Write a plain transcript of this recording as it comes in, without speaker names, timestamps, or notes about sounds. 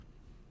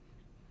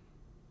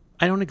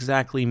I don't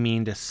exactly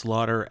mean to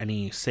slaughter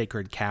any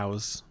sacred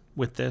cows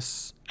with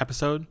this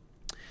episode,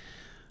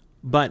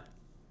 but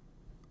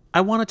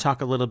I want to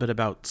talk a little bit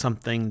about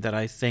something that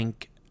I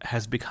think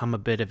has become a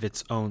bit of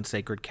its own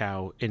sacred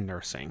cow in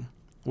nursing,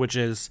 which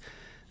is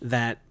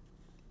that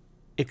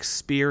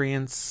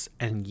experience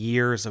and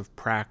years of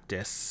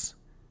practice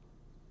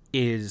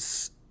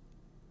is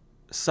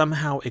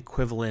somehow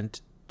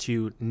equivalent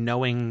to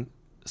knowing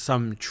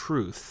some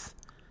truth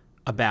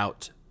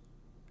about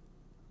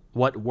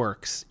what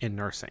works in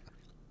nursing.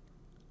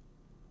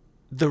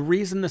 The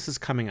reason this is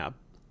coming up,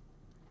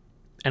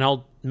 and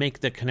I'll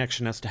make the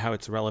connection as to how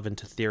it's relevant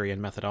to theory and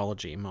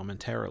methodology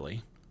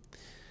momentarily,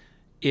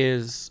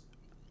 is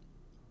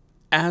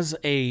as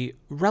a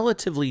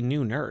relatively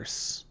new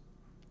nurse,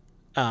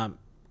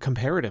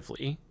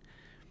 comparatively,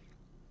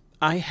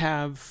 I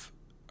have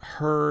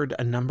heard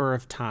a number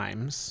of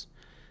times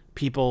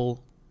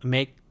people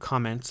make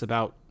comments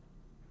about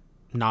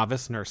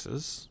novice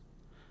nurses.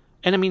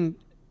 And I mean,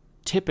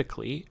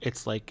 typically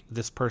it's like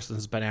this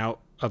person's been out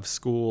of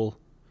school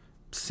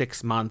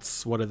 6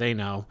 months, what do they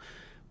know?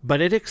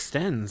 But it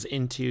extends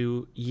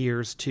into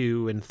years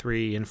 2 and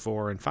 3 and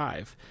 4 and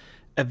 5.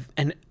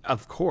 And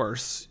of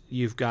course,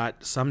 you've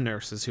got some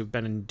nurses who've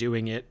been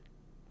doing it,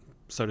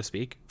 so to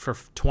speak, for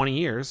 20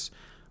 years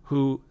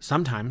who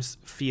sometimes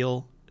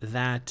feel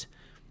that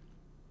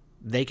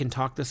they can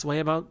talk this way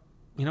about,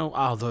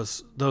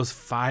 those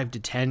 5 to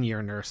 10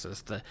 year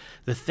nurses,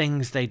 the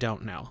things they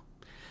don't know.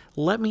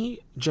 Let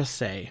me just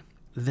say,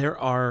 there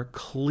are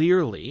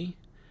clearly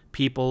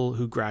people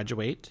who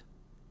graduate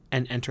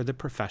and enter the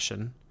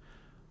profession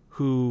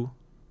who,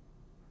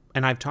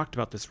 and I've talked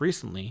about this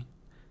recently,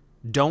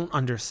 don't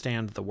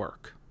understand the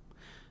work.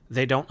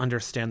 They don't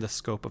understand the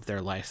scope of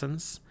their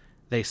license.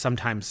 They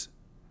sometimes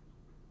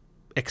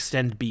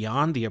extend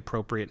beyond the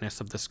appropriateness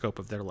of the scope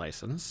of their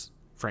license,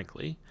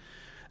 frankly,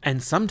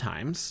 and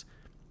sometimes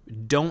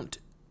don't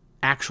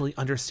actually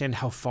understand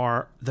how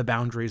far the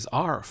boundaries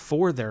are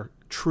for their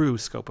true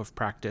scope of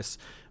practice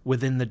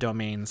within the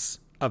domains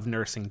of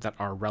nursing that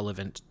are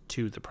relevant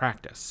to the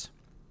practice.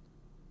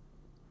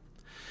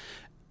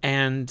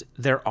 And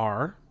there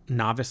are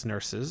novice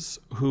nurses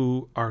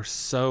who are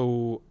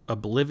so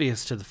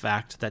oblivious to the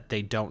fact that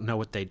they don't know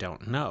what they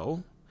don't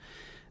know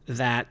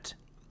that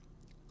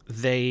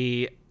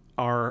they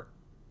are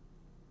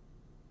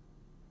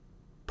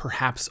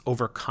perhaps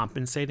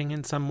overcompensating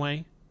in some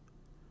way,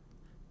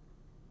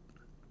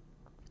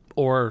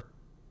 or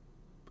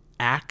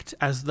act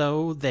as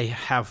though they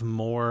have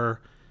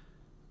more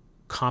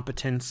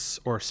competence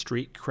or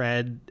street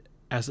cred,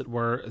 as it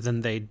were,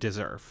 than they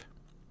deserve.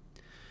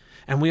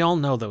 And we all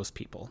know those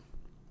people.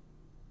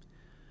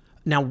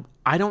 Now,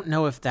 I don't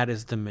know if that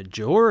is the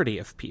majority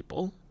of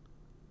people.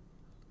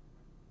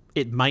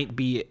 It might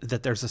be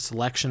that there's a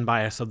selection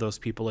bias of those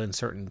people in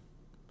certain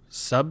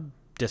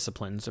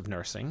sub-disciplines of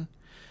nursing.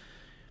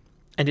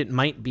 And it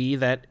might be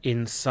that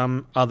in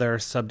some other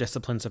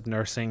sub-disciplines of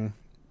nursing,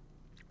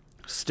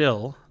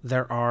 still,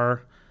 there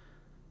are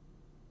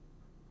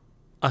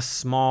a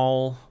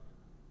small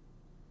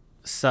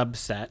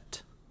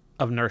subset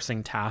of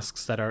nursing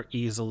tasks that are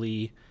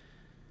easily,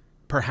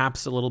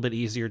 perhaps a little bit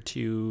easier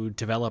to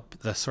develop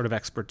the sort of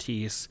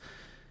expertise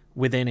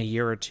within a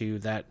year or two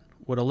that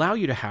would allow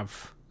you to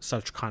have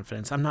such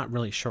confidence. I'm not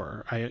really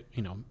sure. I,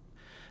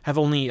 have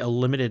only a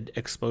limited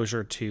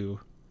exposure to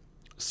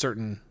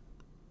certain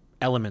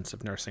elements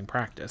of nursing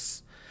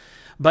practice.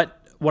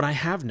 But what I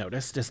have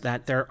noticed is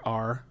that there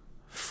are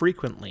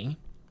frequently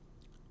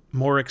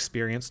more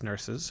experienced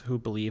nurses who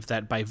believe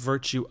that by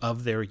virtue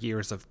of their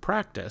years of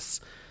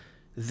practice,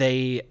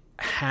 they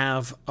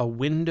have a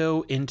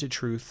window into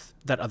truth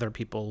that other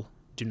people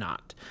do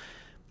not.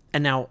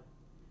 And now,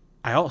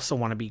 I also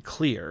want to be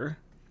clear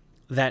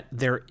that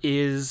there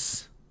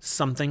is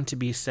something to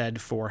be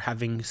said for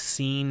having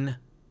seen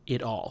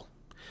it all.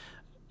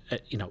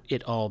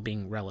 It all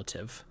being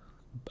relative,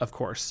 of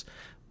course,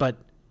 but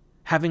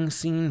having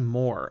seen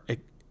more,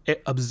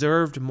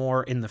 observed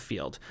more in the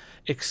field,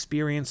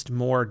 experienced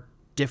more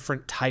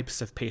different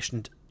types of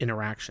patient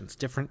interactions,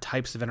 different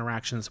types of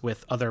interactions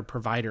with other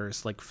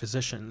providers like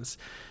physicians,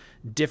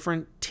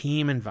 different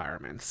team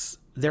environments.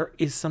 There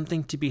is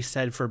something to be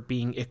said for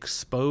being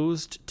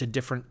exposed to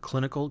different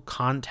clinical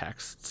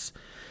contexts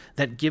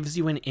that gives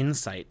you an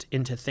insight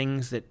into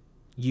things that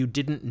you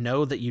didn't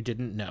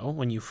know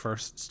when you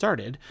first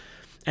started.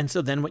 And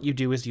so then what you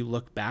do is you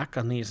look back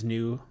on these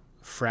new,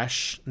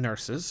 fresh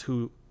nurses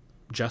who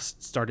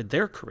just started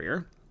their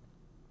career.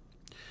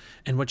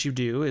 And what you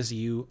do is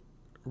you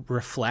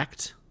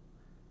reflect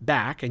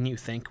back and you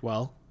think,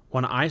 well,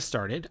 when I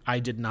started, I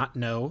did not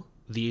know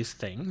these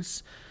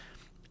things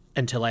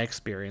until I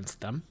experienced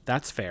them.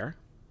 That's fair.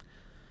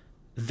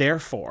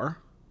 Therefore,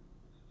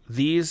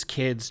 these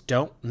kids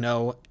don't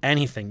know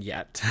anything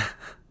yet.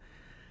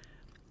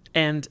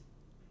 And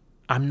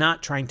I'm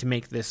not trying to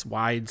make this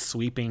wide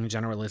sweeping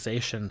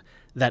generalization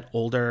that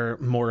older,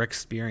 more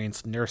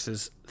experienced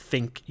nurses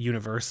think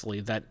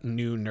universally that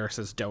new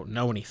nurses don't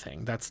know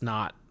anything. That's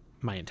not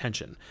my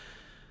intention.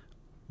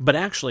 But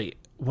actually,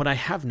 what I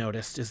have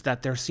noticed is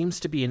that there seems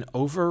to be an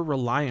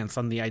over-reliance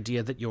on the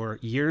idea that your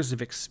years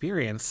of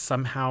experience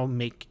somehow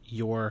make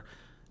your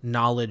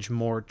knowledge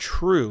more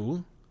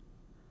true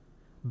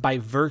by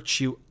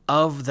virtue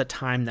of the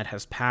time that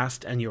has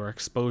passed and your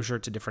exposure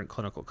to different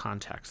clinical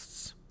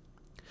contexts.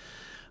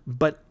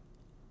 But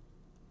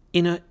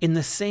in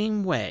the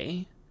same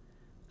way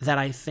that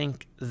I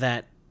think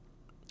that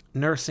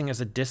nursing as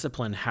a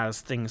discipline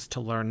has things to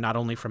learn not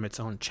only from its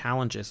own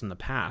challenges in the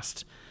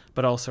past,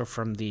 but also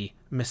from the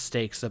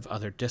mistakes of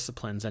other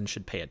disciplines and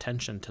should pay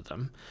attention to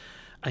them,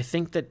 I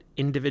think that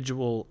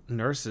individual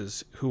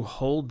nurses who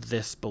hold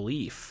this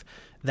belief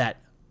that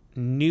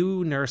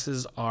new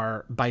nurses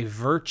are, by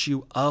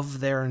virtue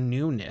of their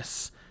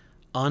newness,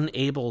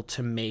 unable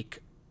to make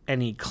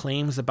any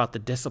claims about the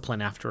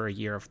discipline after a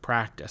year of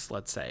practice,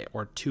 let's say,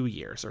 or 2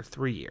 years or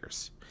 3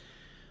 years.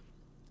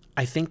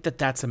 I think that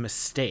that's a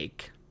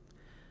mistake,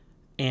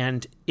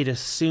 and it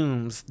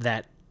assumes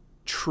that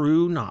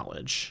true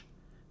knowledge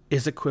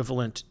is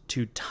equivalent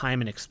to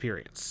time and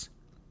experience.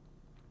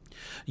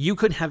 You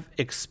could have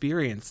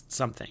experienced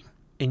something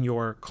in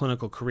your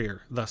clinical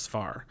career thus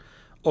far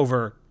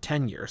over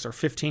 10 years or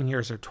 15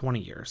 years or 20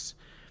 years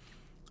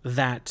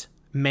that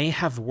may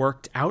have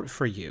worked out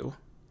for you,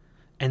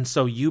 and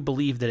so you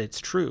believe that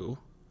it's true,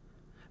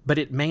 but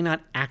it may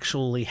not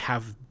actually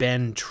have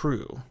been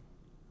true.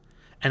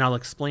 And I'll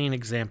explain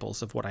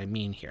examples of what I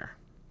mean here.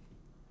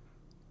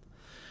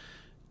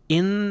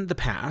 In the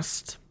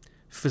past,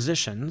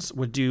 physicians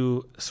would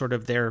do sort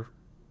of their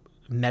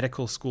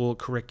medical school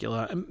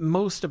curricula.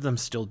 Most of them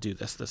still do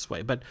this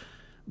way, but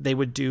they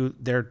would do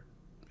their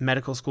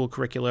medical school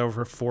curricula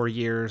over 4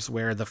 years,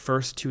 where the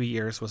first 2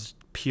 years was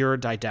pure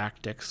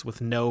didactics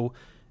with no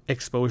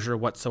exposure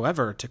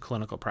whatsoever to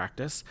clinical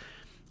practice.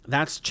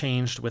 That's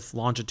changed with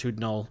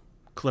longitudinal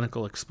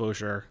clinical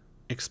exposure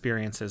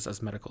experiences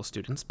as medical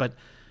students, but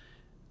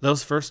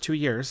those first 2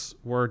 years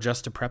were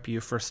just to prep you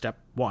for step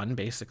 1,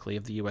 basically,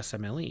 of the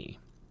USMLE.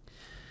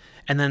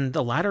 And then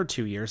the latter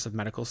 2 years of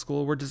medical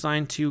school were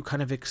designed to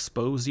kind of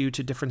expose you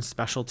to different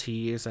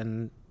specialties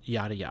and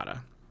yada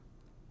yada.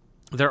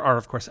 There are,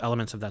 of course,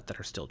 elements of that that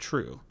are still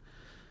true,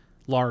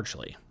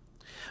 largely.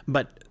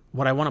 But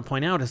what I want to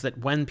point out is that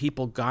when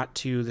people got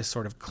to this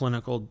sort of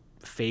clinical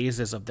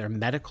phases of their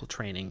medical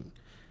training,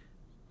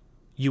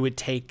 you would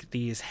take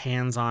these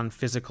hands-on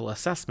physical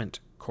assessment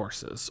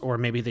courses, or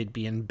maybe they'd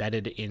be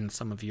embedded in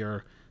some of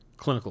your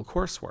clinical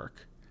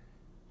coursework.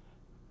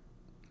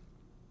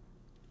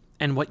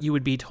 And what you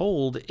would be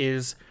told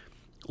is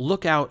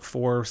look out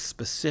for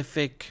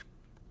specific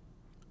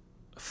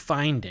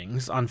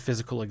findings on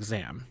physical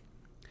exam.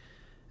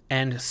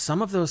 And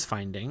some of those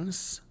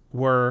findings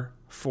were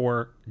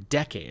for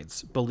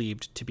decades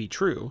believed to be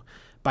true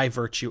by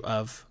virtue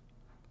of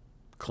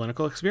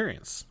clinical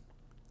experience.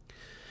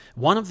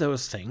 One of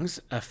those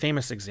things, a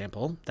famous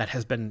example that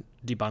has been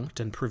debunked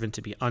and proven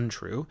to be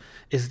untrue,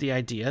 is the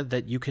idea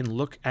that you can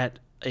look at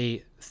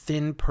a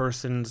thin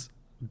person's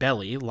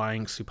belly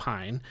lying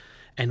supine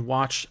and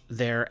watch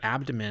their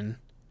abdomen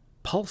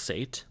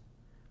pulsate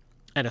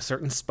at a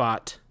certain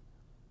spot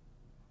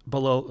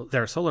below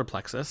their solar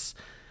plexus,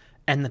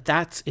 and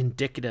that's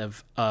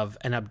indicative of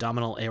an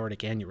abdominal aortic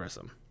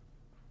aneurysm.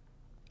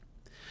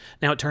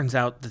 Now, it turns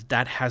out that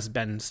that has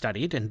been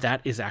studied, and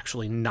that is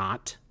actually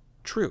not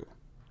true.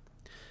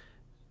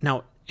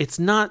 Now,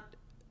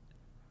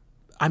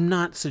 I'm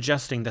not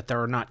suggesting that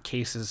there are not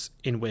cases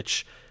in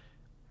which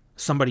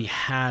somebody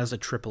has a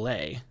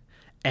AAA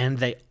and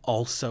they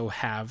also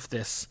have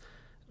this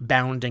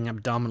bounding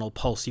abdominal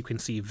pulse you can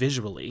see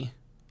visually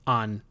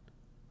on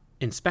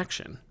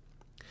inspection,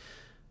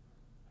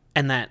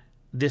 and that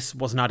this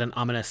was not an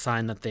ominous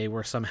sign that they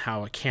were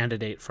somehow a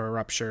candidate for a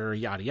rupture,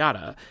 yada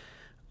yada.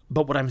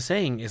 But what I'm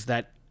saying is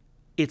that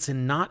it's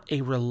not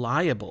a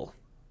reliable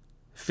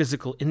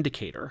physical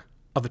indicator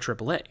of a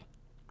AAA.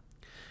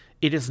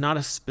 It is not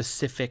a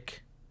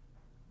specific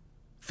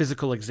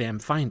physical exam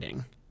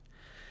finding,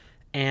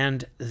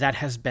 and that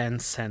has been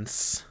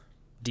since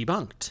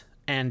debunked.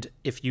 And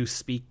if you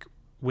speak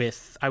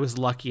with, I was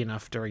lucky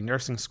enough during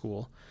nursing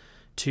school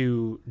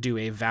to do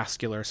a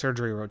vascular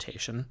surgery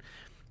rotation,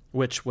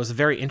 which was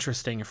very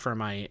interesting for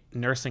my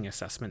nursing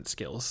assessment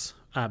skills,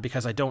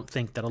 because I don't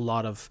think that a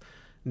lot of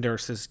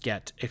nurses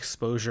get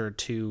exposure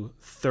to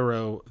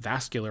thorough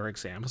vascular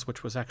exams,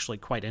 which was actually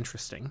quite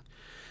interesting.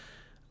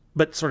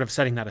 But sort of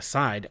setting that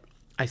aside,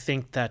 I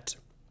think that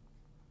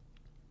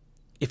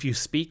if you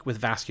speak with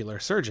vascular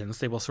surgeons,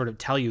 they will sort of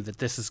tell you that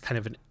this is kind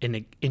of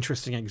an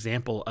interesting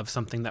example of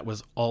something that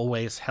was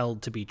always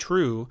held to be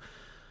true,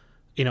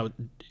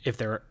 if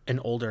they're an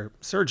older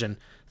surgeon,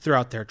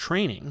 throughout their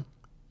training,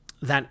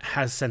 that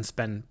has since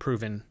been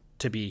proven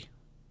to be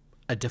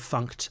a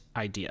defunct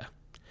idea.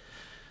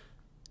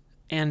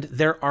 And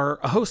there are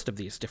a host of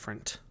these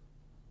different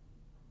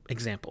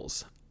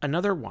examples.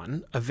 Another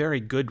one, a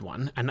very good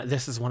one, and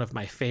this is one of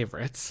my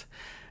favorites,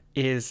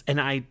 is, and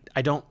I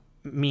don't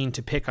mean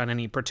to pick on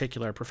any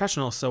particular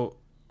professional, so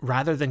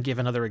rather than give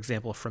another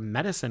example from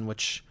medicine,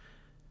 which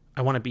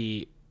I want to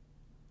be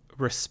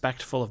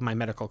respectful of my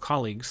medical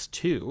colleagues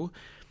too,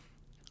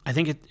 I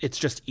think it's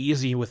just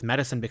easy with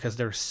medicine because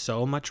there's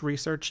so much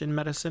research in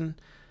medicine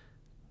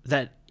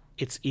that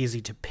it's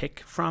easy to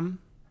pick from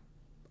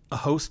a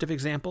host of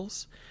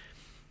examples.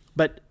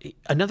 But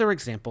another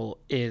example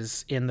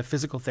is in the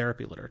physical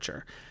therapy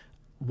literature.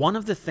 One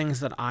of the things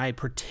that I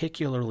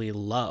particularly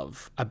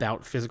love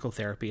about physical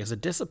therapy as a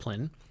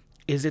discipline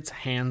is its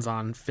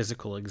hands-on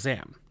physical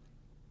exam.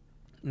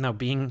 Now,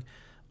 being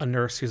a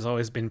nurse who's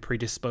always been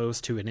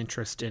predisposed to an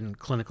interest in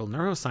clinical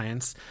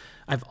neuroscience,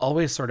 I've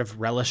always sort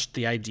of relished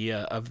the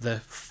idea of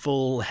the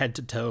full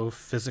head-to-toe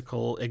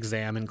physical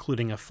exam,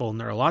 including a full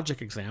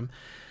neurologic exam.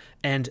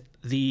 And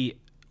the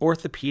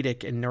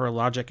orthopedic and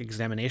neurologic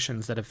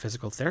examinations that a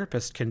physical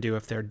therapist can do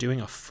if they're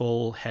doing a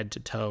full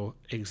head-to-toe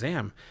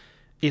exam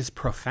is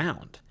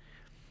profound.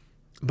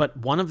 But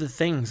one of the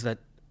things that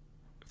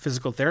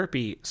physical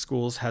therapy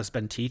schools has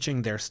been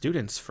teaching their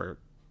students for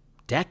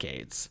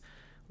decades,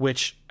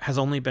 which has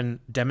only been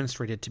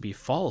demonstrated to be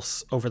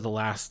false over the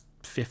last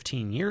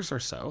 15 years or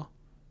so,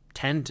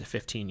 10 to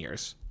 15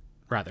 years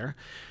rather,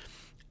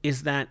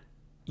 is that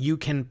you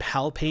can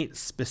palpate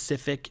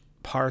specific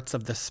parts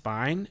of the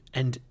spine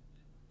and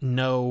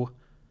know,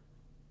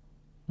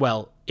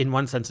 well, in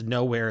one sense,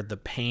 know where the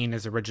pain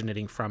is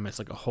originating from. It's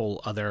like a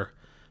whole other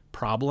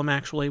problem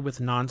actually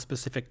with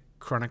non-specific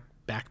chronic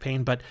back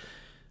pain, but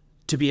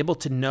to be able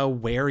to know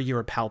where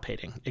you're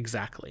palpating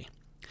exactly.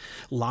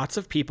 Lots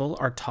of people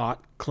are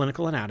taught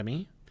clinical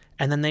anatomy,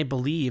 and then they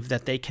believe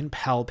that they can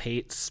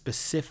palpate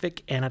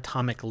specific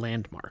anatomic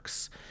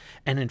landmarks.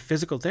 And in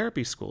physical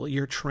therapy school,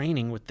 your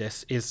training with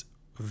this is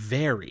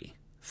very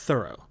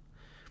thorough.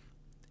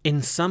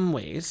 In some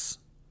ways,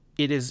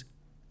 it is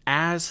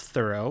as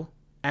thorough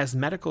as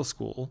medical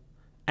school,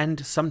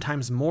 and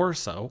sometimes more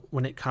so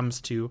when it comes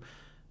to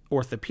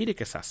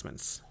orthopedic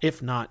assessments,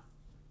 if not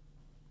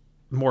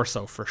more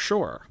so for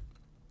sure.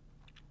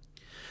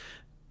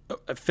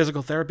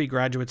 Physical therapy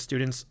graduate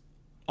students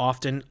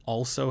often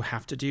also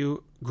have to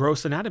do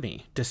gross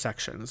anatomy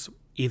dissections,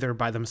 either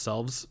by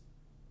themselves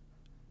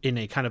in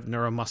a kind of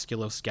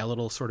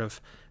neuromusculoskeletal sort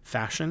of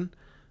fashion,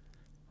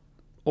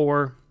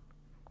 or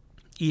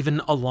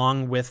even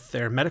along with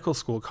their medical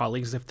school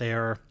colleagues if they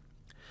are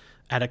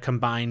at a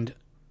combined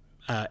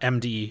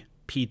MD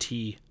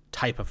PT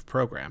type of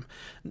program.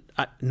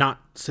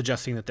 Not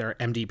suggesting that there are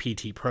MD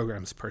PT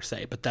programs per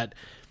se, but that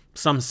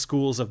some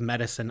schools of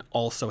medicine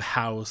also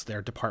house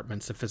their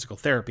departments of physical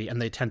therapy,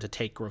 and they tend to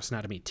take gross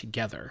anatomy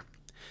together,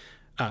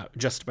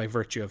 just by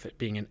virtue of it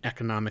being an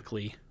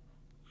economically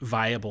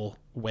viable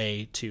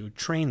way to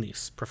train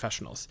these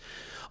professionals.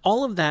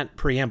 All of that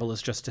preamble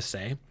is just to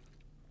say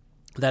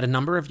that a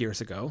number of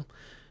years ago,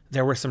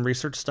 there were some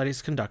research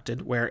studies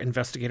conducted where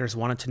investigators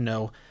wanted to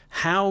know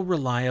how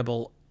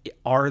reliable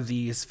are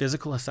these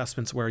physical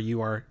assessments where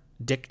you are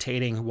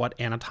dictating what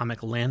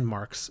anatomic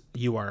landmarks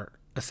you are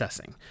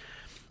assessing.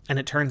 And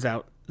it turns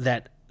out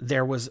that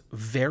there was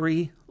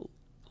very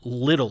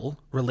little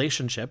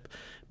relationship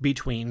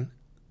between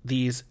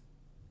these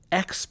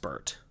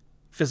expert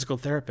physical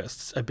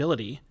therapists'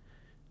 ability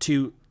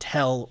to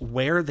tell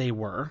where they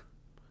were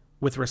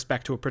with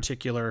respect to a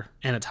particular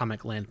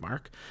anatomic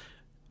landmark.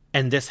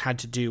 And this had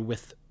to do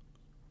with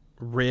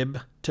rib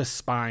to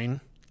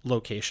spine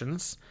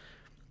locations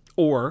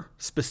or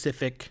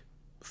specific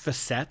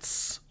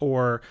facets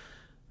or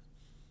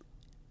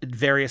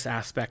various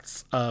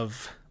aspects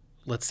of,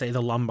 let's say,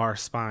 the lumbar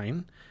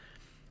spine.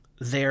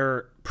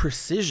 Their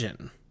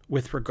precision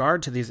with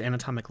regard to these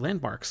anatomic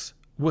landmarks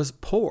was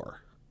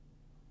poor.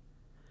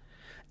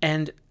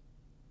 And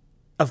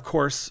of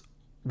course,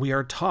 we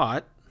are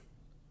taught,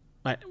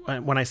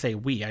 when I say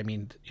we, I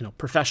mean,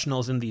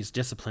 professionals in these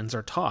disciplines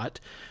are taught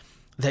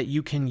that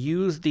you can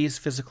use these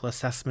physical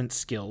assessment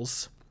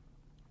skills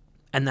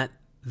and that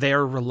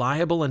they're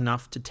reliable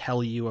enough to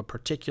tell you a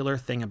particular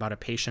thing about a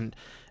patient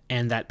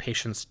and that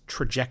patient's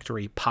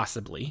trajectory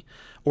possibly,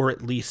 or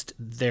at least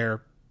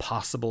their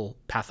possible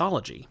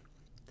pathology.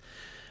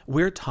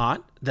 We're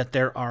taught that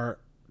there are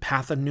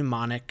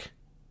pathognomonic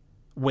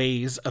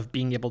ways of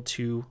being able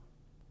to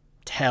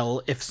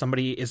tell if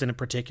somebody is in a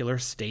particular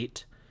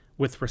state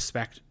with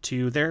respect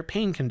to their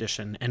pain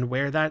condition and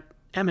where that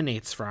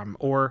emanates from,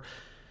 or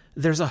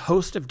there's a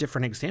host of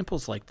different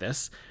examples like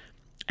this.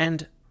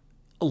 And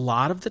a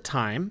lot of the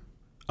time,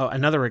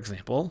 another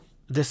example,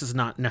 this is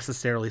not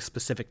necessarily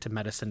specific to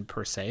medicine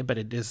per se, but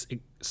it is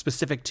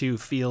specific to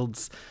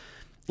fields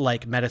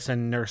like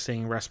medicine,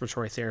 nursing,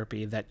 respiratory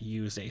therapy that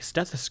use a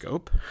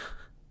stethoscope.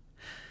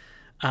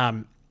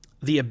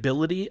 The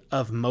ability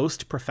of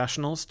most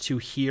professionals to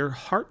hear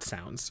heart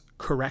sounds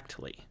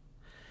correctly,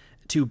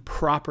 to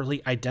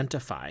properly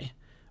identify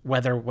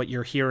whether what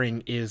you're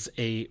hearing is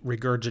a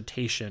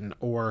regurgitation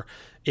or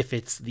if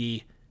it's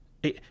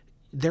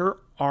there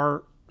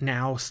are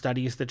now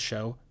studies that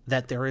show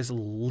that there is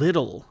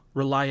little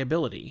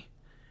reliability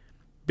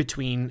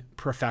between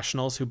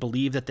professionals who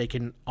believe that they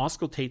can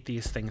auscultate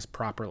these things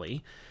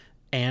properly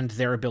and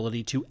their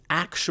ability to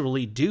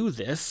actually do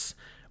this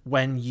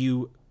when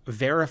you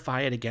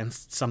verify it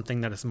against something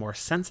that is more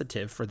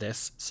sensitive for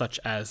this, such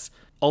as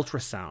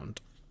ultrasound.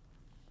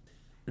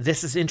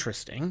 This is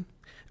interesting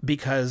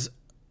because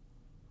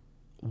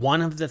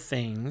one of the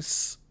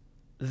things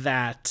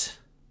that,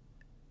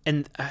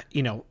 and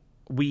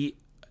we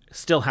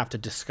still have to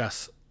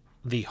discuss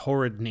the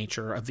horrid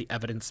nature of the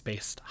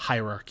evidence-based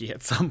hierarchy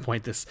at some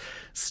point, this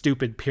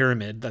stupid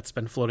pyramid that's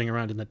been floating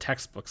around in the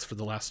textbooks for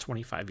the last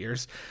 25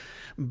 years,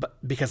 but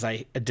because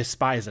I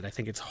despise it. I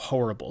think it's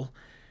horrible.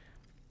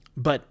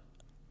 But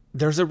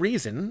there's a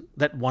reason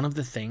that one of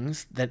the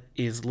things that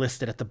is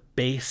listed at the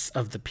base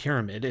of the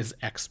pyramid is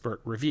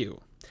expert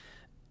review,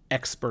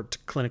 expert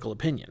clinical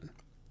opinion,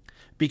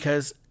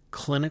 because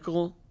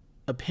clinical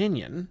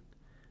opinion,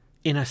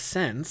 in a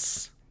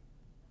sense,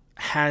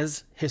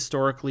 has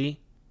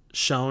historically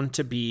shown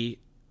to be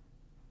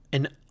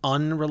an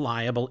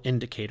unreliable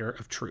indicator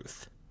of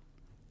truth.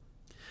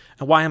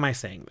 Now, why am I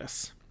saying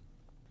this?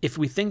 If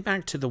we think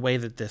back to the way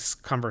that this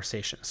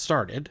conversation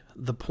started,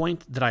 the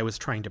point that I was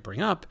trying to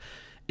bring up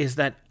is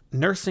that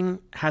nursing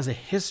has a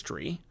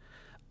history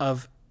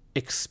of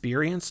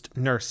experienced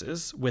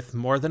nurses with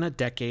more than a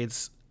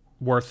decade's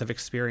worth of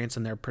experience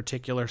in their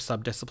particular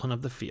subdiscipline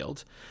of the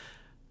field,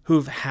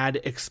 who've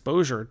had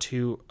exposure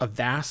to a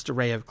vast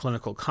array of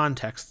clinical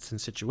contexts and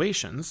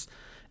situations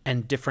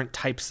and different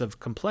types of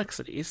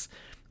complexities,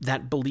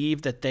 that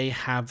believe that they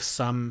have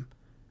some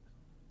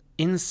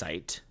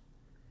insight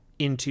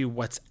into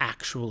what's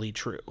actually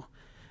true.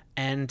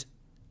 And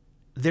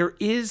there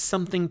is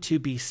something to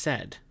be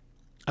said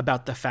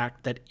about the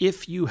fact that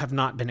if you have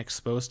not been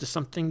exposed to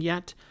something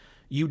yet,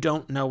 you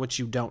don't know what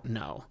you don't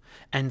know.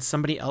 And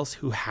somebody else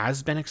who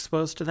has been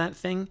exposed to that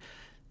thing,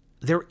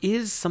 there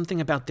is something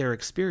about their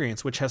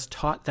experience which has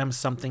taught them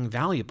something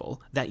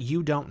valuable that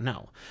you don't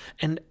know.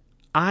 And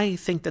I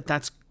think that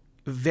that's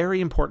very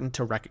important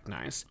to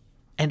recognize.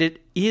 And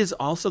it is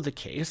also the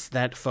case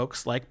that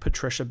folks like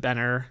Patricia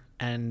Benner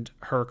and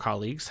her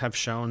colleagues have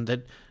shown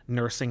that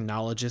nursing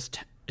knowledge is,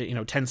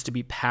 tends to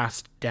be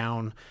passed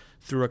down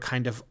through a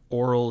kind of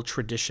oral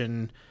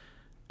tradition.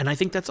 And I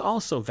think that's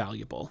also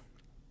valuable.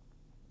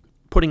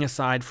 Putting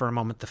aside for a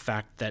moment the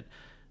fact that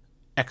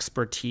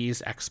experts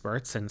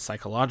in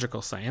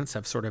psychological science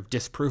have sort of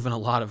disproven a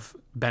lot of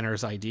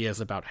Benner's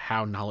ideas about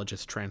how knowledge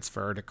is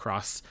transferred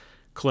across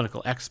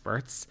clinical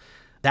experts,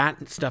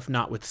 that stuff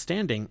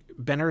notwithstanding,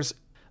 Benner's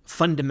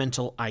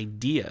fundamental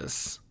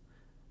ideas,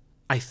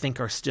 I think,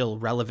 are still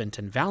relevant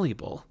and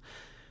valuable,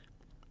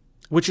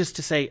 which is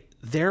to say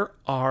there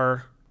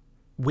are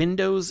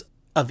windows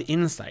of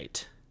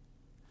insight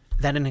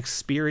that an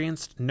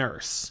experienced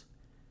nurse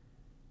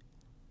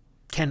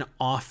can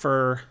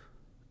offer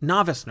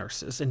novice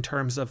nurses in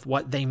terms of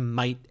what they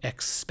might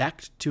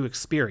expect to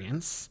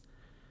experience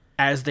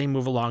as they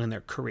move along in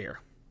their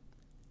career.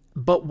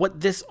 But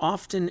what this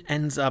often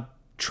ends up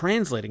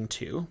translating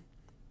to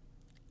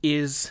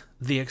is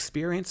the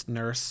experienced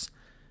nurse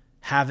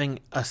having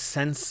a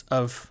sense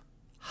of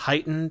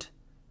heightened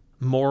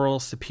moral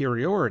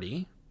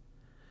superiority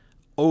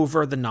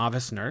over the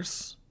novice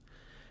nurse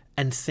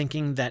and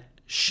thinking that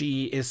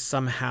she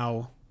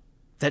somehow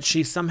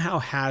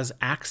has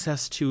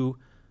access to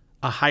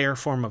a higher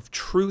form of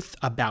truth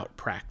about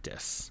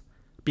practice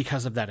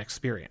because of that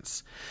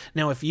experience.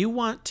 Now, if you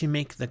want to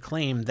make the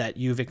claim that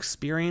you've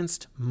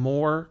experienced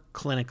more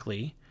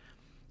clinically,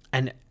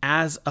 and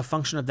as a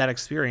function of that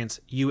experience,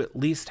 you at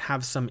least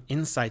have some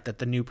insight that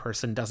the new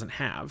person doesn't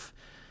have,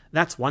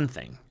 that's one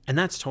thing, and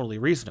that's totally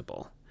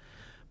reasonable.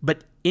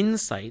 But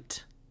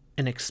insight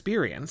and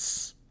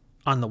experience,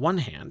 on the one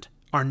hand,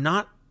 are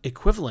not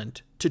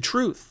equivalent to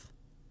truth.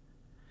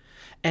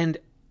 And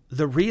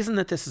the reason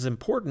that this is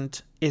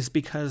important is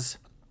because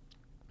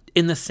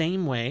in the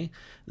same way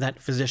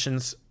that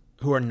physicians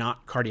who are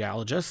not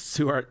cardiologists,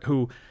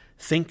 who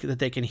think that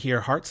they can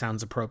hear heart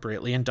sounds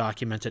appropriately and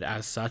document it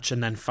as such,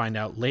 and then find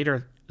out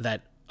later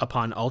that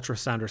upon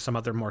ultrasound or some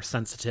other more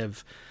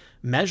sensitive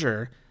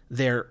measure,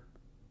 they're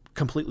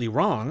completely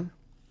wrong,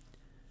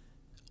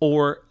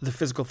 or the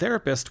physical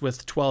therapist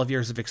with 12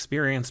 years of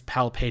experience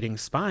palpating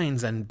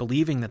spines and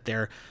believing that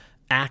they're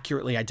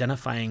accurately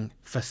identifying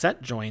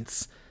facet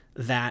joints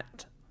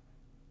that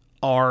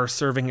are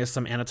serving as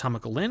some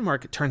anatomical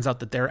landmark, it turns out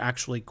that they're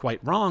actually quite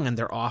wrong and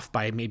they're off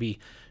by maybe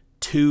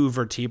 2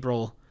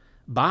 vertebral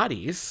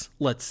bodies,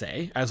 let's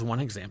say, as one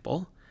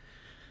example.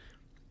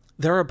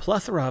 There are a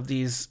plethora of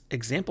these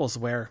examples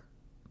where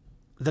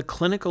the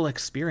clinical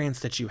experience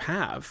that you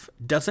have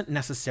doesn't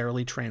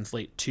necessarily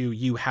translate to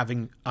you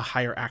having a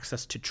higher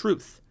access to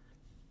truth.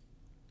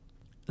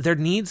 There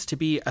needs to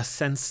be a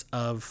sense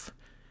of,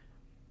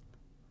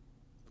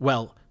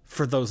 well,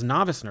 for those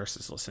novice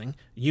nurses listening,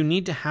 you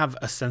need to have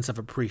a sense of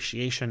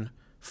appreciation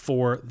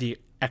for the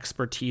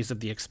expertise of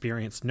the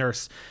experienced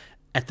nurse,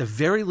 at the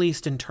very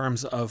least in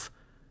terms of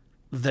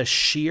the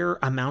sheer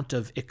amount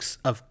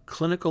of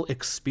clinical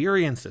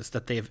experiences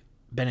that they've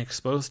been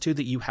exposed to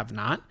that you have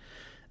not.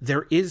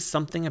 There is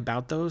something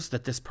about those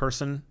that this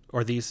person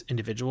or these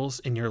individuals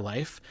in your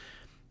life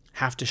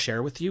have to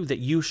share with you that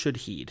you should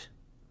heed,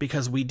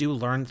 because we do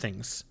learn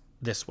things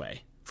this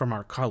way from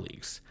our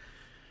colleagues.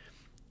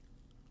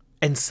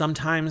 And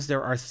sometimes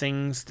there are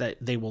things that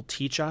they will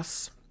teach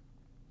us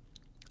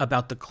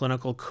about the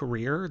clinical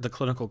career, the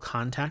clinical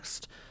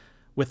context,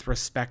 with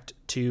respect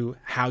to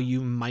how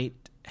you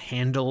might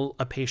handle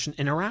a patient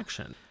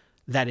interaction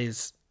that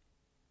is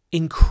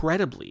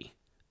incredibly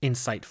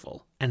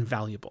insightful and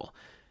valuable.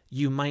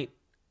 You might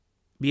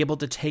be able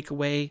to take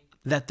away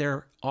that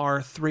there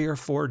are 3 or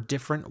 4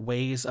 different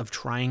ways of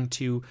trying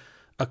to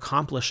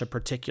accomplish a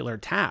particular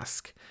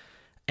task,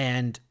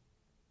 and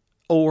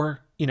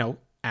or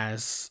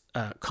as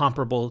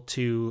comparable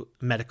to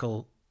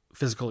medical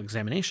physical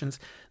examinations,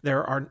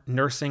 there are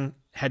nursing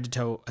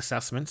head-to-toe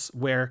assessments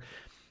where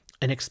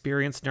an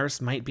experienced nurse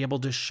might be able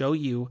to show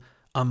you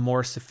a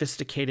more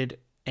sophisticated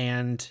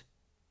and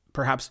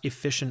perhaps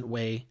efficient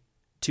way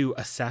to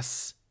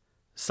assess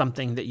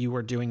something that you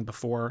were doing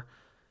before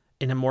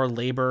in a more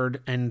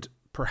labored and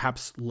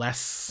perhaps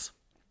less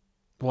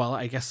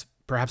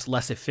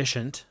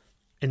efficient,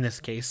 in this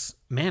case,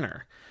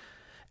 manner.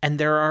 And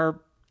there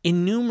are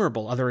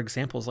innumerable other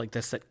examples like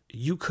this that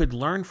you could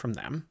learn from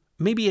them,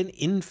 maybe an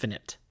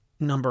infinite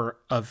number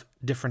of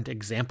different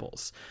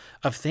examples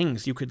of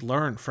things you could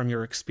learn from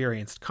your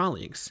experienced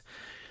colleagues.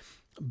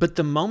 But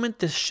the moment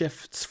this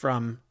shifts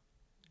from,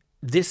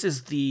 this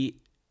is the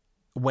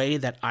way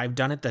that I've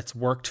done it that's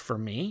worked for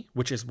me,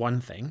 which is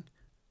one thing,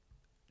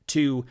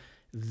 to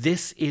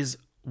this is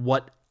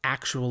what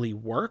actually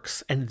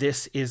works and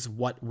this is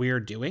what we're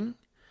doing,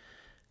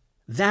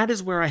 that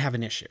is where I have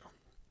an issue.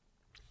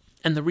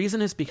 And the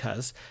reason is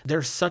because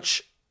there's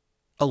such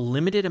a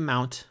limited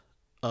amount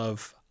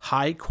of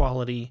high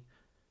quality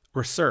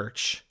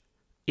research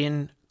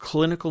in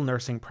clinical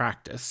nursing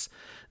practice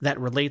that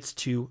relates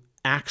to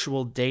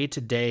actual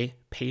day-to-day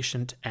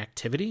patient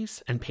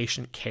activities and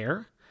patient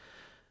care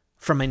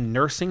from a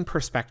nursing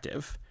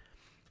perspective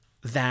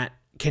that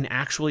can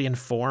actually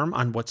inform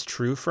on what's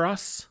true for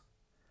us,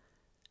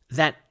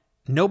 that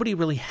nobody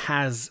really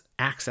has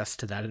access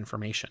to that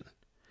information.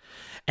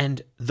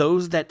 And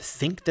those that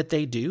think that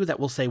they do, that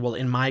will say, well,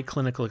 in my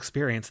clinical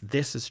experience,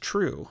 this is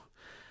true.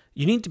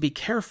 You need to be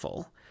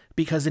careful,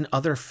 because in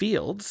other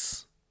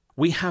fields,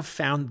 we have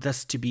found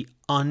this to be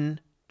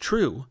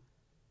untrue.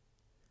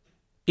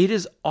 It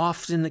is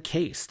often the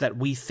case that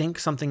we think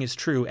something is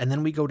true, and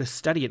then we go to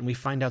study it and we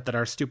find out that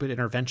our stupid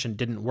intervention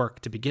didn't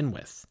work to begin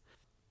with.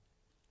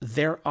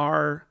 There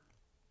are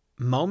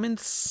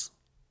moments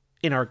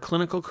in our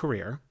clinical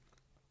career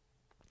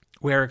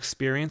where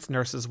experienced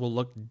nurses will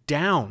look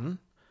down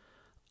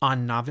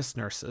on novice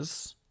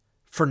nurses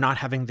for not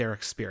having their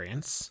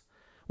experience,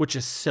 which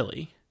is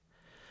silly,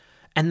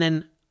 and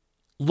then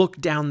look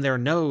down their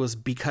nose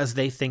because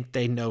they think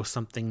they know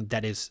something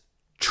that is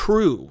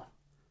true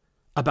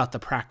about the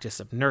practice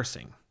of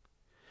nursing.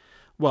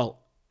 Well,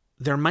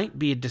 there might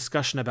be a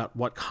discussion about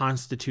what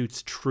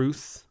constitutes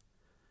truth,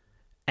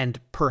 and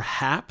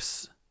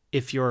perhaps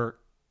if you're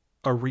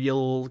a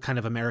real kind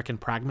of American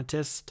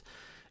pragmatist,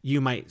 you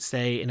might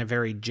say in a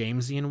very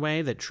Jamesian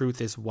way that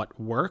truth is what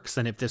works,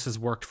 and if this has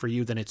worked for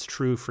you, then it's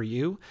true for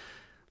you.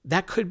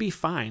 That could be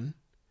fine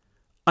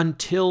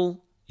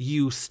until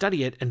you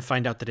study it and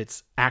find out that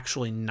it's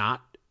actually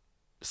not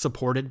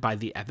supported by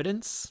the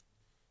evidence.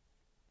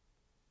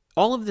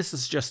 All of this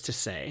is just to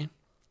say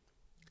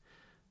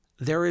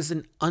there is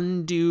an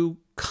undue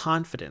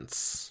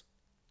confidence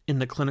in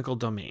the clinical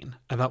domain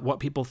about what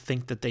people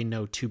think that they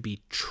know to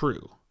be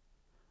true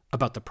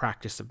about the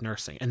practice of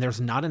nursing. And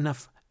there's not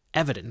enough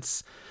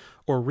evidence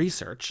or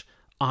research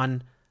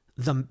on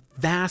the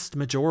vast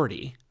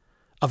majority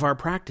of our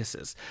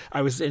practices.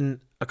 I was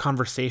in a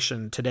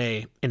conversation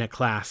today in a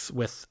class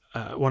with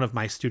one of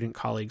my student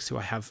colleagues who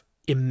I have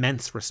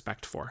immense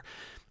respect for.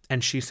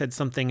 And she said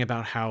something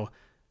about how,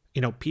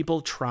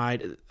 people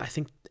tried, I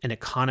think an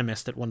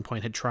economist at one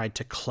point had tried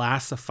to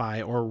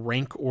classify or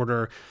rank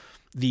order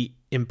the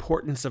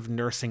importance of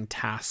nursing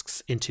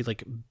tasks into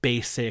like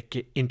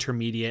basic,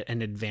 intermediate,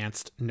 and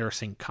advanced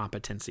nursing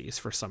competencies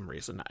for some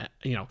reason.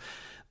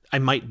 I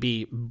might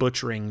be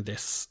butchering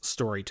this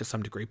story to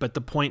some degree, but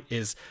the point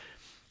is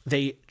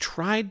they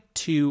tried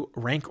to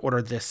rank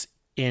order this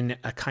in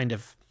a kind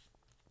of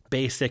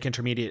basic,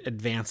 intermediate,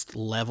 advanced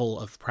level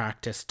of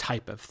practice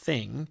type of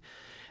thing.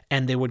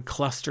 And they would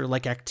cluster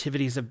like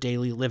activities of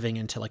daily living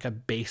into like a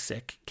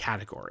basic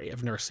category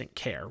of nursing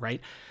care,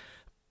 right?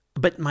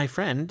 But my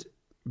friend,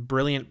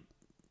 brilliant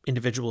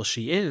individual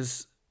she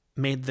is,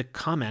 made the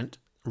comment,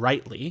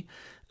 rightly,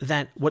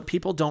 that what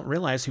people don't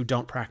realize who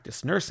don't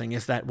practice nursing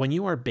is that when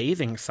you are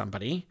bathing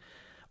somebody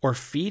or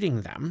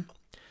feeding them,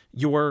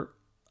 you're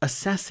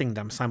assessing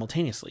them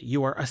simultaneously.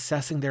 You are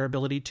assessing their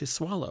ability to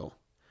swallow.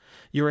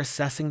 You're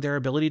assessing their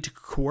ability to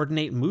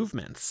coordinate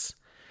movements.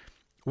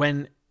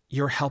 When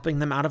you're helping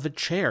them out of a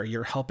chair,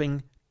 you're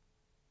helping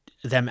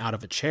them out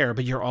of a chair,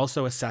 but you're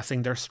also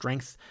assessing their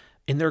strength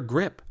in their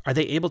grip. Are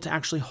they able to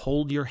actually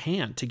hold your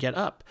hand to get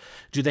up?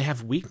 Do they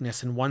have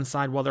weakness in one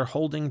side while they're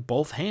holding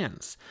both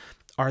hands?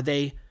 Are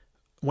they,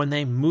 when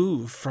they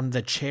move from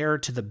the chair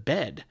to the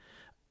bed,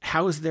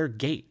 how is their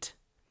gait?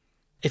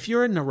 If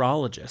you're a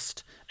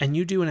neurologist and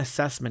you do an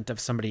assessment of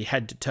somebody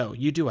head to toe,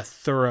 you do a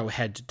thorough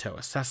head to toe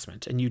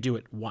assessment and you do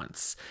it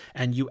once,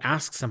 and you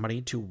ask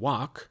somebody to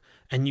walk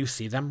and you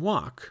see them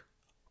walk.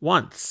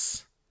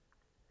 once.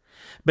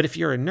 But if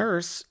you're a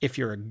nurse, if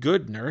you're a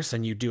good nurse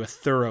and you do a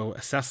thorough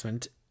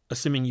assessment,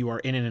 assuming you are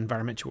in an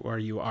environment where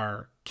you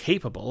are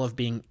capable of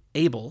being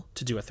able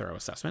to do a thorough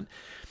assessment,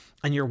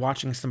 and you're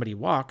watching somebody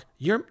walk,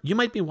 you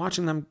might be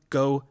watching them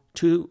go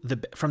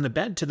from the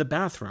bed to the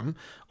bathroom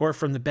or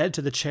from the bed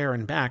to the chair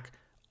and back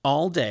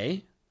all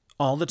day,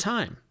 all the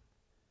time.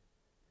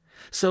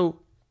 So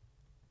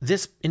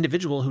this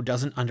individual who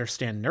doesn't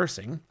understand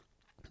nursing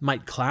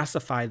might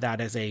classify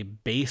that as a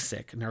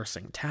basic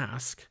nursing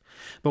task,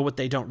 but what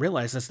they don't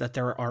realize is that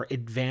there are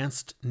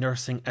advanced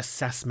nursing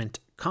assessment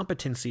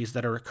competencies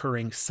that are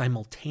occurring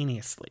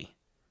simultaneously.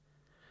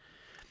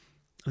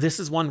 This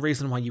is one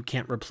reason why you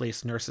can't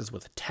replace nurses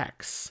with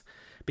techs,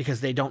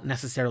 because they don't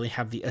necessarily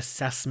have the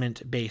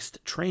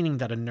assessment-based training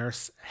that a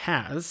nurse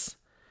has,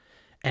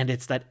 and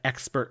it's that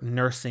expert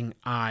nursing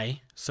eye,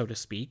 so to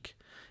speak,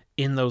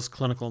 in those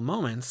clinical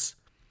moments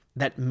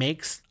that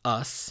makes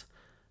us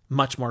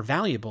much more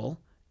valuable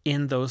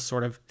in those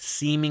sort of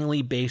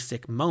seemingly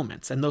basic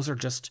moments. And those are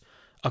just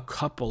a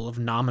couple of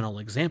nominal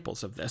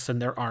examples of this,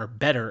 and there are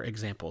better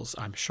examples,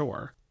 I'm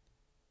sure.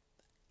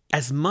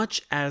 As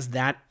much as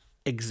that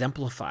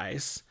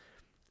exemplifies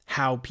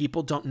how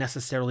people don't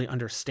necessarily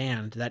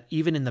understand that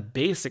even in the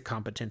basic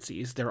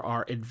competencies, there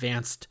are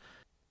advanced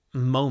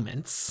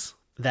moments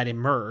that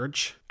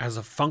emerge as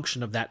a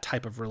function of that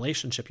type of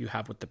relationship you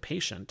have with the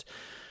patient.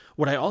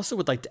 What I also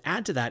would like to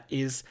add to that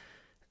is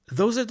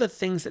those are the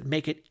things that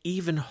make it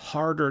even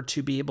harder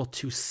to be able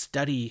to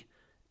study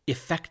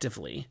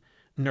effectively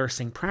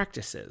nursing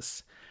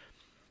practices.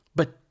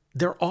 But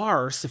there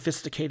are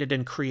sophisticated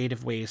and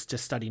creative ways to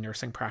study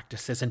nursing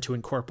practices and to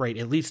incorporate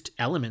at least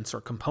elements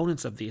or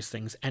components of these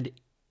things and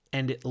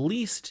at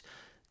least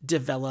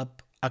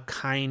develop a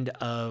kind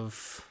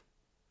of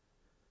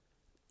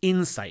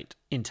insight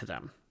into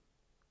them.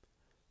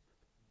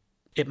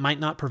 It might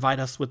not provide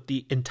us with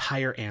the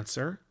entire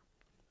answer,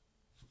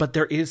 but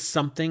there is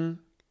something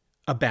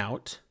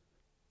about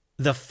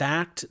the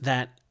fact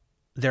that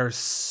there's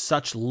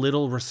such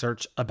little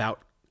research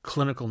about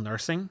clinical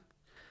nursing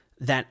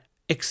that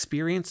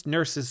experienced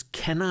nurses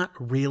cannot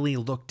really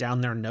look down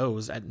their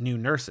nose at new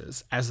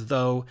nurses as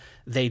though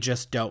they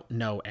just don't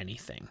know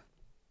anything.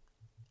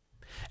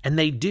 And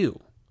they do,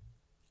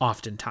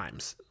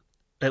 oftentimes.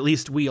 At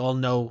least we all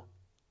know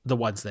the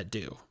ones that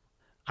do,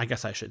 I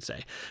guess I should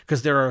say.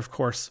 Because there are, of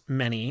course,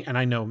 many, and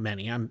I know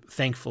many. I'm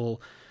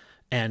thankful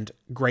and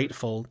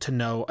grateful to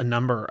know a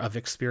number of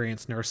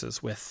experienced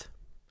nurses with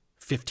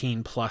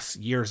 15 plus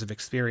years of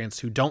experience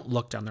who don't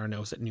look down their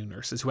nose at new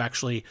nurses, who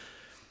actually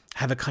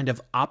have a kind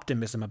of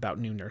optimism about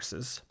new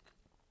nurses.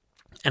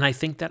 And I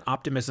think that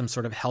optimism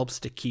sort of helps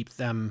to keep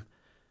them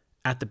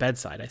at the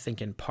bedside, I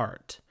think in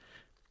part.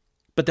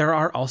 But there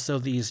are also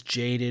these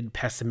jaded,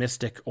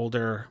 pessimistic,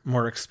 older,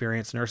 more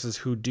experienced nurses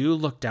who do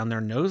look down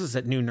their noses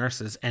at new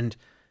nurses, and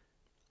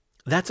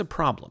that's a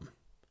problem.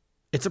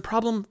 It's a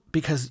problem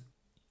because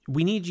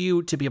we need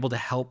you to be able to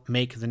help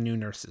make the new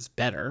nurses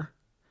better,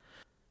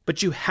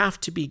 but you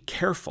have to be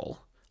careful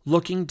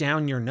looking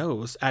down your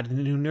nose at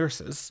new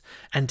nurses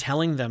and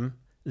telling them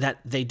that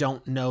they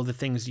don't know the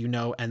things you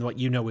know and what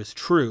you know is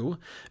true,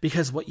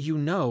 because what you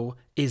know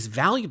is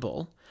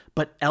valuable,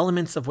 but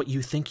elements of what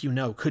you think you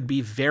know could be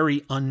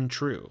very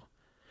untrue.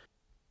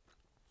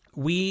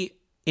 We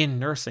in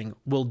nursing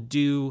will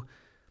do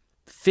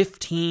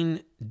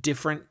 15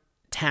 different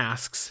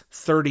tasks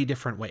 30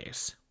 different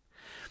ways.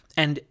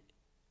 And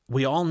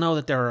we all know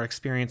that there are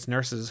experienced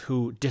nurses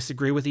who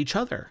disagree with each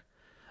other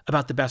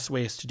about the best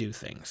ways to do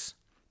things.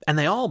 And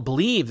they all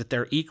believe that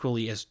they're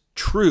equally as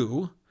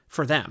true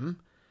for them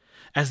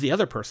as the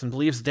other person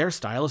believes their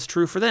style is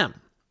true for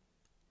them.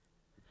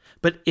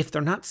 But if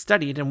they're not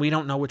studied and we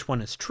don't know which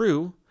one is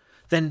true,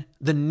 then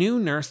the new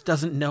nurse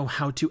doesn't know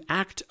how to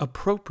act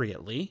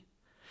appropriately.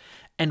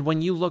 And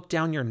when you look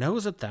down your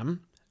nose at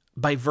them,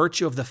 by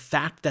virtue of the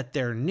fact that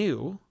they're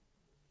new,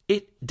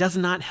 it does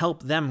not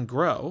help them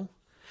grow.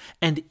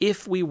 And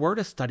if we were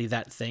to study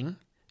that thing,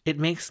 it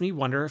makes me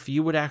wonder if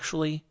you would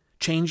actually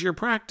change your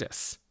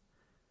practice.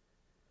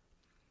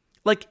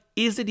 Like,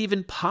 is it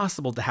even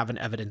possible to have an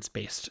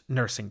evidence-based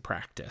nursing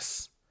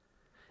practice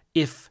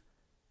if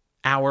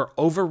our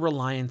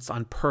over-reliance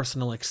on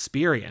personal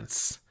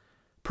experience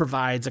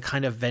provides a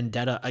kind of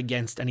vendetta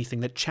against anything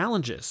that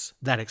challenges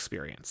that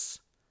experience?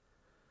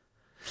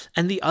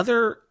 And the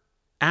other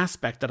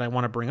aspect that I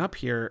want to bring up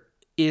here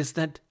is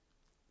that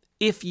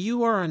if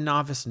you are a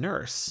novice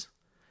nurse,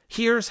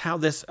 here's how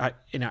this, I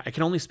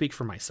can only speak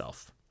for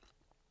myself.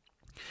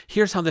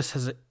 Here's how this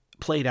has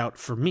played out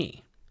for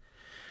me.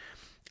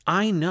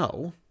 I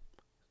know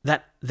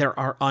that there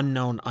are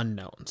unknown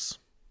unknowns.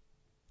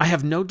 I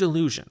have no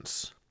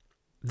delusions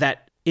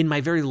that in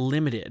my very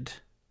limited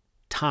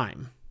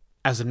time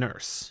as a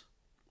nurse,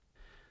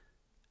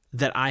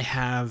 that I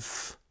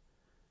have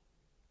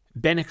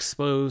been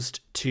exposed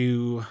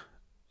to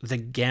the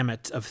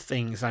gamut of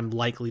things I'm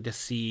likely to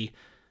see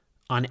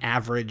on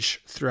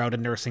average throughout a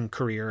nursing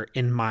career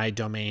in my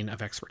domain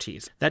of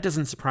expertise. That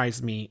doesn't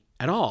surprise me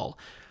at all.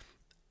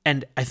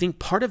 And I think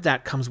part of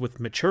that comes with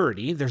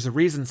maturity. There's a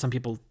reason some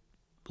people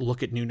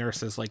look at new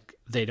nurses like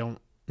they don't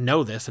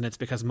know this, and it's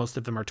because most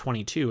of them are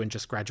 22 and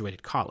just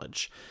graduated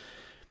college.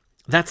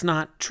 That's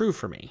not true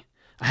for me.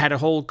 I had a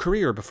whole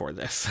career before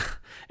this,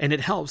 and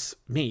it helps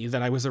me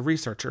that I was a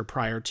researcher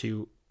prior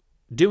to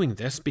doing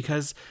this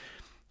because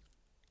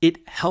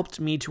it helped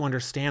me to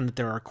understand that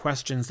there are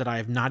questions that I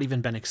have not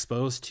even been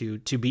exposed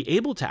to be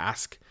able to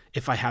ask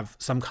if I have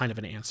some kind of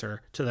an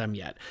answer to them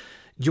yet.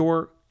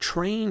 You're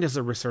trained as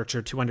a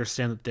researcher to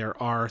understand that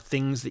there are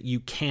things that you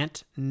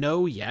can't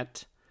know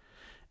yet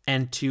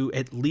and to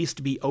at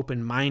least be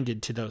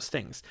open-minded to those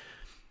things.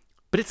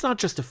 But it's not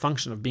just a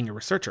function of being a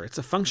researcher. It's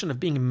a function of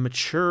being a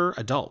mature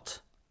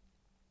adult.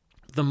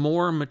 The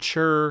more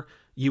mature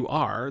you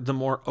are, the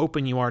more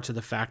open you are to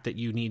the fact that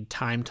you need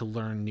time to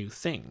learn new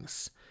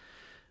things.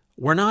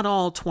 We're not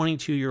all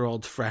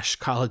 22-year-old fresh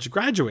college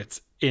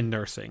graduates in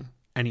nursing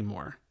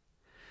anymore.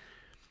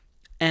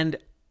 And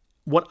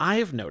what I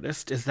have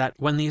noticed is that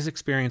when these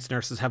experienced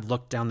nurses have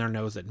looked down their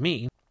nose at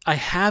me, I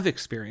have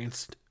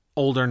experienced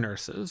older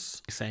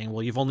nurses saying,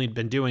 well, you've only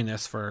been doing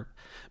this for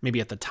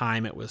maybe at the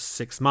time it was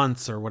 6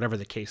 months or whatever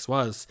the case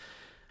was.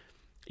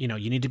 You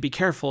need to be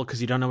careful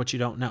because you don't know what you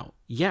don't know.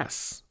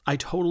 Yes, I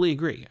totally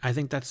agree. I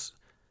think that's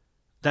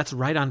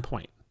right on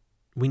point.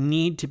 We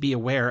need to be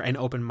aware and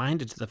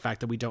open-minded to the fact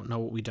that we don't know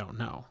what we don't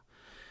know.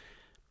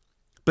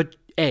 But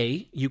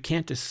A, you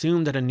can't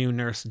assume that a new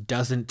nurse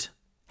doesn't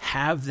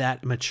have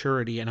that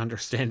maturity and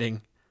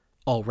understanding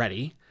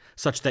already,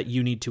 such that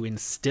you need to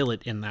instill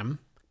it in them.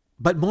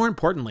 But more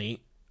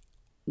importantly,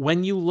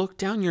 when you look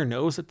down your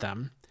nose at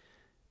them,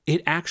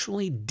 it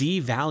actually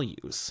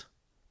devalues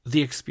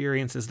the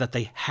experiences that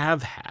they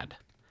have had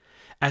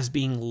as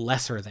being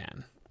lesser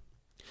than.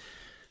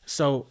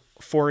 So,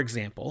 for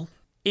example,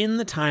 in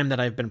the time that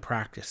I've been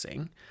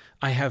practicing,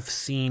 I have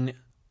seen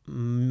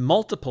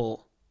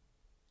multiple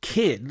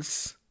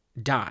kids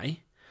die.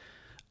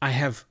 I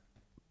have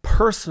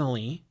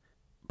personally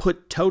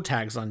put toe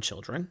tags on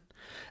children.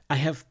 I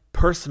have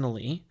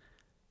personally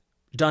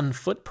done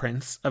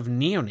footprints of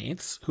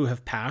neonates who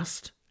have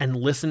passed and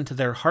listened to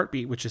their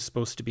heartbeat, which is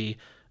supposed to be,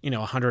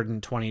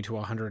 120 to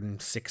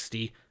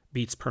 160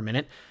 beats per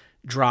minute,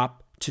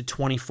 drop to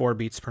 24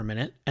 beats per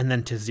minute and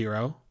then to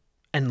 0,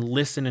 and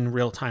listen in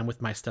real time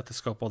with my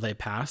stethoscope while they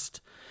passed,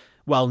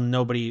 while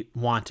nobody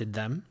wanted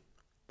them.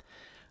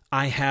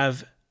 I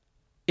have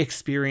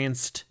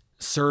experienced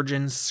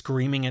surgeons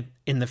screaming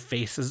in the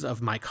faces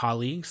of my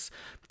colleagues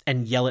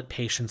and yell at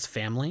patients'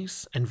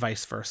 families and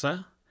vice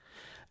versa.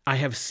 I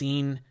have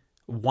seen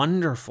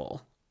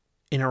wonderful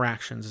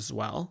interactions as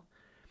well.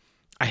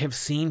 I have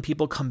seen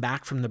people come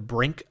back from the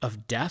brink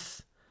of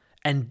death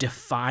and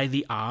defy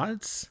the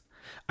odds.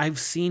 I've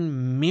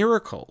seen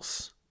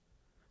miracles,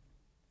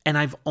 and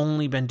I've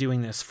only been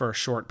doing this for a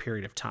short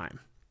period of time.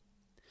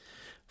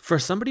 For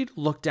somebody to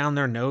look down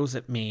their nose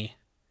at me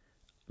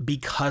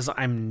because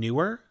I'm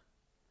newer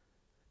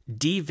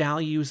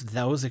devalues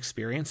those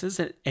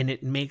experiences, and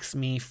it makes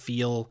me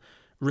feel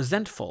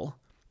resentful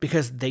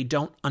because they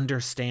don't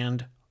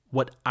understand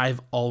what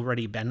I've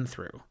already been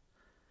through.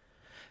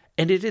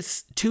 And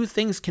two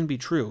things can be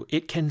true.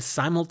 It can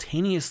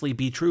simultaneously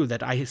be true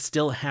that I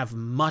still have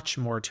much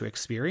more to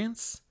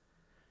experience,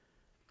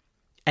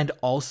 and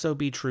also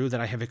be true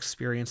that I have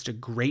experienced a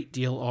great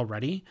deal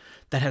already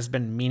that has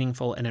been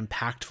meaningful and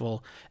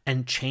impactful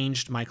and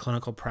changed my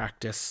clinical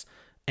practice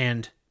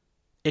and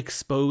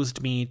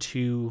exposed me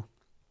to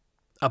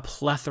a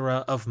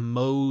plethora of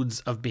modes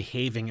of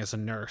behaving as a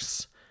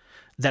nurse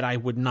that I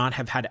would not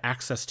have had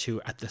access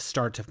to at the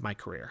start of my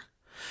career.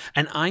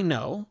 And I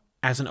know,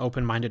 as an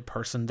open-minded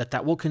person,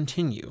 that will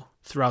continue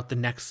throughout the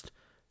next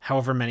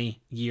however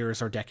many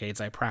years or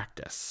decades I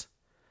practice.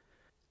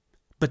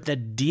 But the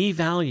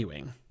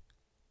devaluing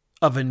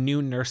of a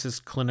new nurse's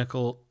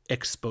clinical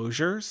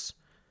exposures,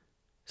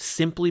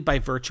 simply by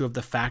virtue of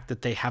the fact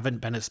that they haven't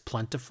been as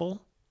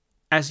plentiful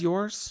as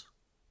yours,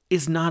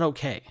 is not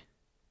okay.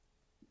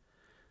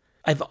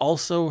 I've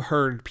also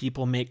heard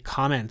people make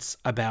comments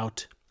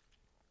about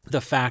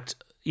the fact,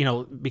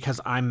 because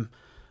I'm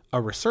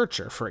a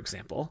researcher, for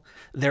example,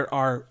 there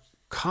are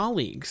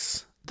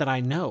colleagues that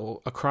I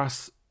know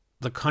across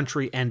the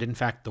country and, in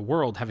fact, the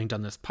world, having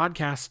done this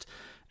podcast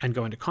and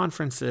going to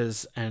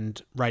conferences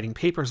and writing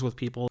papers with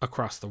people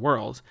across the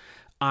world.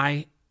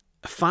 I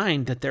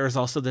find that there is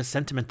also this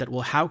sentiment that,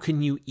 well, how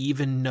can you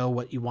even know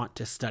what you want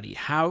to study?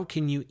 How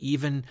can you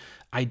even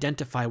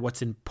identify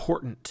what's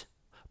important?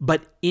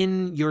 But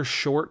in your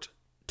short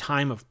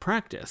time of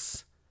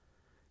practice,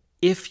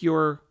 if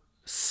you're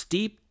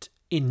steeped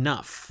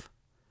enough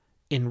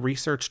in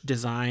research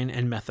design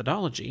and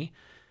methodology,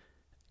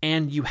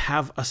 and you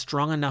have a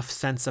strong enough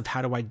sense of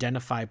how to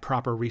identify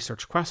proper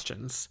research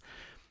questions,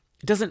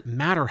 it doesn't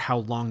matter how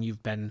long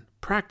you've been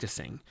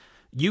practicing.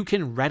 You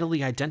can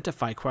readily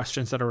identify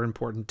questions that are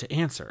important to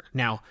answer.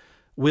 Now,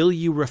 will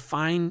you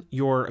refine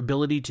your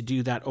ability to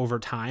do that over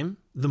time,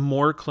 the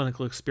more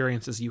clinical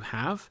experiences you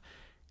have?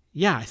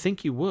 Yeah, I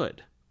think you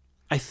would.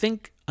 I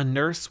think a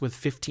nurse with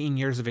 15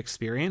 years of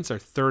experience or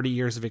 30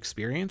 years of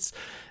experience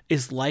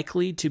is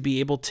likely to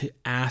be able to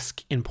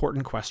ask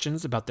important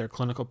questions about their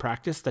clinical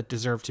practice that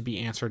deserve to be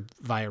answered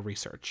via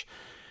research.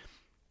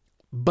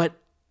 But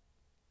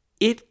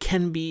it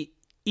can be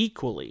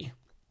equally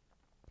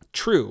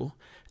true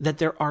that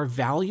there are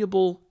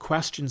valuable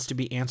questions to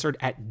be answered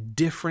at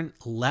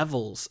different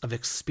levels of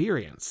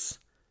experience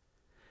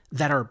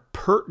that are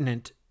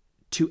pertinent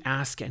to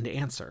ask and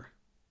answer.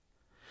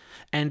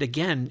 And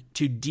again,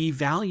 to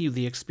devalue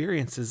the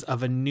experiences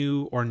of a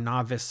new or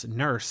novice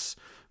nurse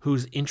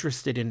who's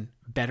interested in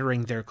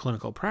bettering their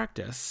clinical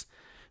practice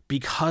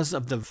because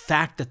of the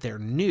fact that they're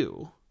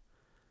new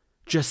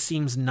just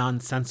seems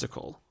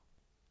nonsensical.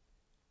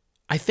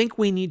 I think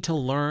we need to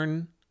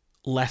learn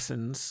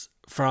lessons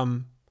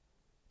from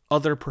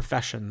other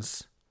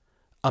professions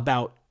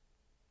about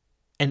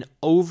an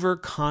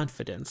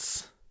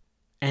overconfidence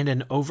and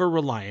an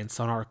over-reliance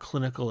on our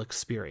clinical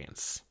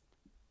experience.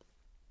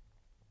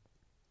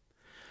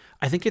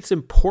 I think it's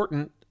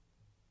important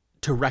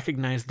to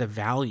recognize the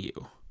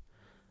value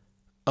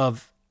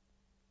of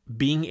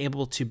being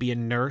able to be a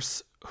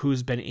nurse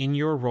who's been in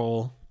your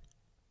role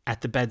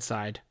at the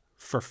bedside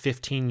for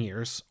 15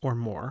 years or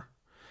more,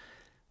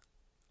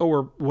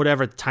 or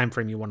whatever time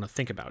frame you want to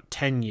think about,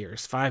 10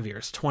 years, 5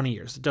 years, 20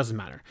 years, it doesn't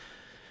matter.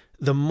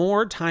 The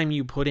more time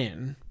you put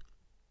in,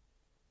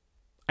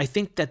 I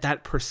think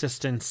that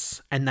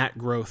persistence and that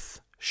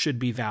growth should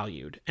be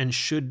valued and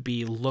should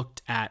be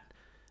looked at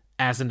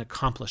as an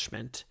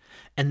accomplishment.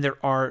 And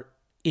there are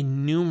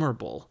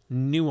innumerable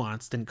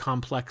nuanced and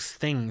complex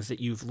things that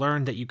you've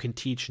learned that you can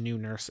teach new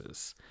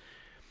nurses.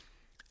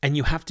 And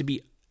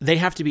they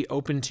have to be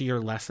open to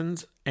your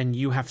lessons, and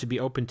you have to be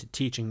open to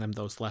teaching them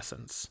those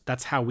lessons.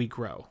 That's how we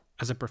grow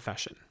as a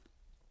profession.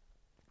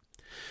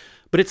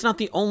 But it's not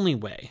the only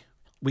way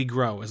we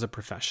grow as a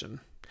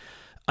profession.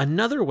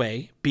 Another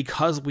way,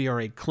 because we are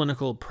a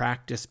clinical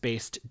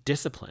practice-based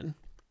discipline,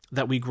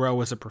 that we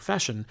grow as a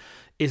profession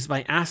is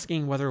by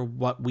asking whether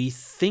what we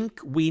think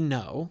we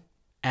know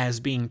as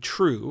being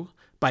true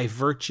by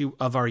virtue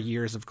of our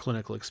years of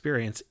clinical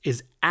experience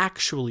is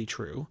actually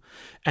true.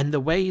 And the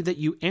way that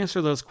you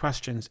answer those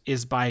questions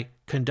is by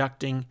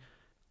conducting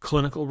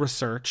clinical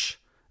research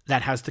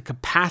that has the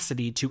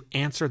capacity to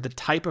answer the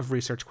type of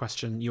research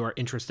question you are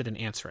interested in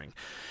answering.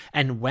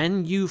 And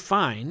when you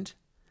find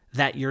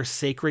that your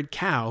sacred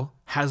cow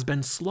has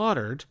been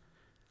slaughtered,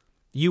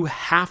 you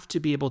have to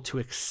be able to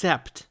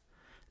accept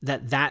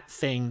that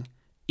thing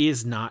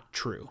is not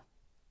true.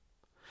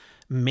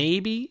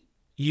 Maybe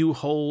you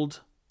hold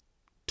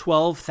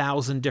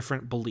 12,000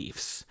 different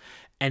beliefs,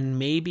 and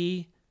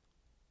maybe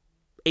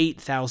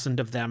 8,000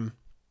 of them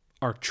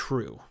are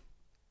true.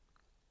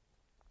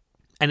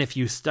 And if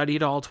you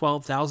studied all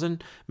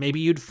 12,000, maybe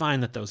you'd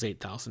find that those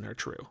 8,000 are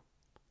true.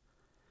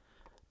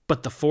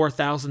 But the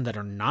 4,000 that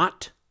are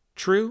not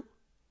true,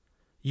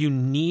 you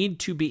need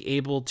to be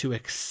able to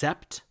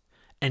accept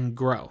and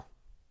grow.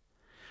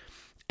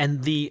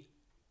 And the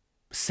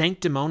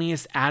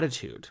sanctimonious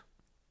attitude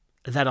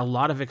that a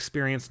lot of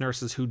experienced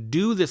nurses who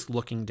do this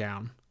looking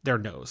down their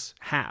nose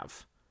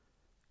have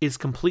is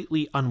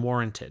completely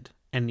unwarranted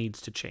and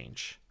needs to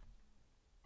change.